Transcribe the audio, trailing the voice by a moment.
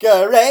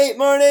Great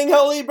morning,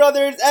 holy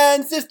brothers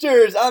and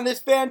sisters! On this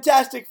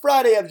fantastic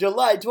Friday of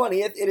July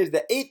 20th, it is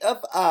the 8th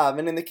of Av,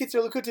 and in the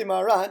Kitzur Likutei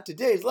Moharan,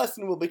 today's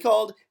lesson will be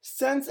called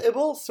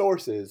Sensible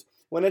Sources.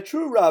 When a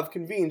true Rav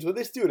convenes with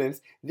his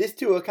students, this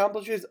too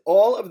accomplishes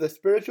all of the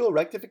spiritual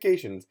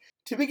rectifications.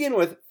 To begin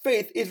with,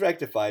 faith is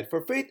rectified, for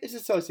faith is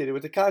associated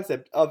with the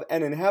concept of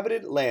an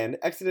inhabited land,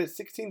 Exodus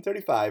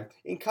 16:35,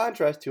 in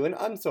contrast to an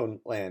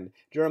unsown land,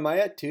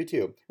 Jeremiah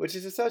 2:2, which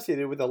is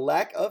associated with a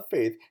lack of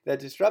faith that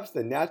disrupts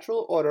the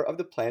natural order of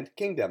the plant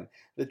kingdom.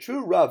 The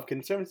true Rav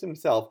concerns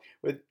himself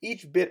with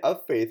each bit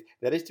of faith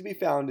that is to be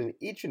found in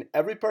each and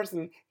every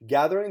person,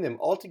 gathering them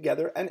all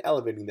together and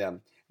elevating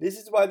them. This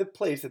is why the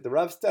place that the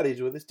Rav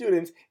studies with the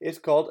students is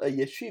called a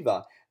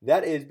yeshiva.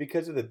 That is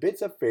because of the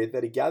bits of faith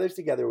that he gathers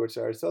together which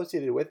are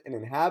associated with an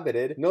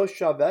inhabited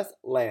noshaves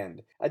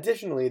land.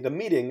 Additionally, the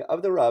meeting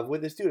of the Rav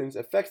with the students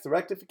affects the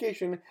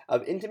rectification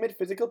of intimate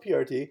physical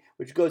purity,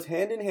 which goes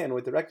hand in hand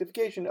with the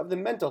rectification of the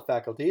mental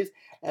faculties,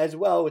 as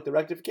well with the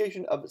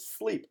rectification of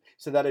sleep,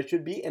 so that it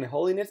should be in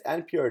holiness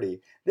and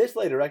purity. This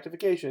later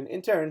rectification,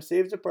 in turn,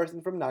 saves a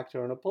person from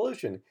nocturnal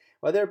pollution,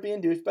 whether it be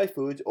induced by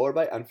foods or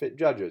by unfit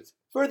judges.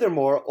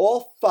 Furthermore,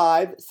 all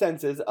five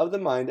senses of the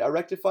mind are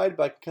rectified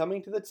by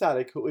coming to the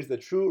tzaddik who is the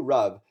true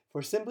Rav.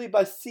 For simply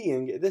by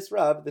seeing this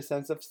Rav, the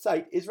sense of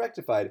sight is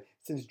rectified,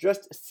 since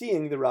just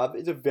seeing the Rav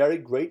is a very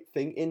great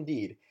thing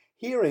indeed.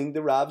 Hearing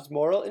the Rav's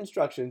moral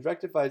instructions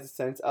rectifies the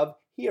sense of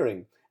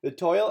hearing. The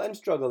toil and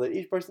struggle that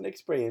each person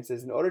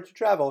experiences in order to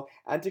travel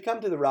and to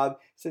come to the Rav,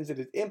 since it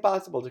is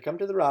impossible to come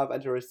to the Rav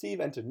and to receive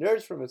and to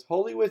nurse from his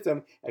holy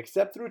wisdom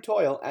except through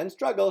toil and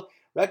struggle,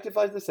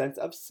 rectifies the sense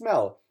of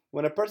smell.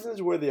 When a person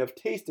is worthy of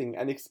tasting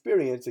and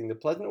experiencing the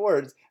pleasant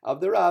words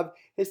of the Rav,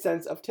 his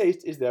sense of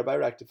taste is thereby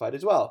rectified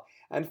as well.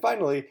 And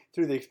finally,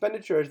 through the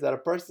expenditures that a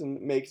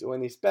person makes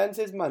when he spends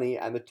his money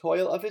and the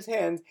toil of his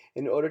hands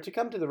in order to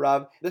come to the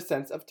Rav, the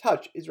sense of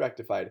touch is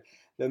rectified.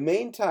 The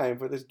main time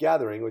for this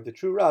gathering with the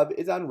true Rav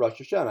is on Rosh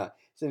Hashanah,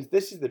 since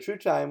this is the true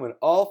time when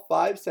all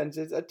five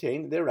senses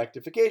attain their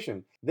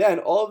rectification. Then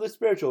all of the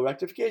spiritual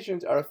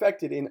rectifications are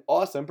effected in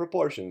awesome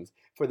proportions.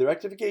 For the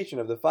rectification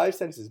of the five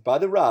senses by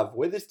the Rav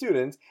with his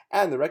students,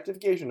 and the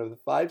rectification of the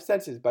five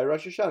senses by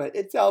Rosh Hashanah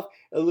itself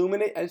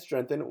illuminate and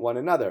strengthen one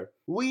another.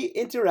 We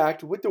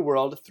interact with the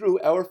world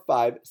through our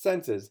five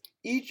senses.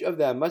 Each of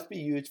them must be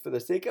used for the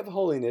sake of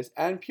holiness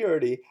and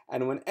purity,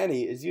 and when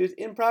any is used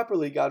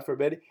improperly, God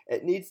forbid,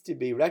 it needs to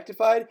be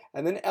rectified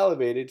and then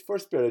elevated for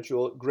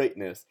spiritual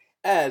greatness.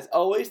 As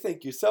always,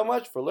 thank you so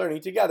much for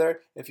learning together.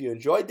 If you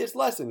enjoyed this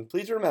lesson,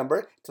 please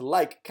remember to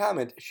like,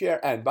 comment,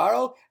 share, and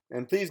borrow.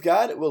 And please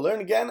God, we'll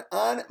learn again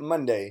on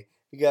Monday,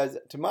 because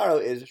tomorrow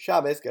is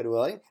Shabbos, God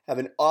willing. Have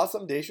an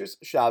awesome, dacious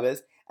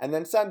Shabbos. And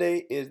then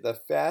Sunday is the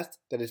fast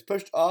that is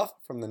pushed off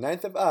from the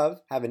 9th of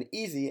Av. Have an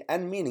easy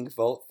and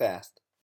meaningful fast.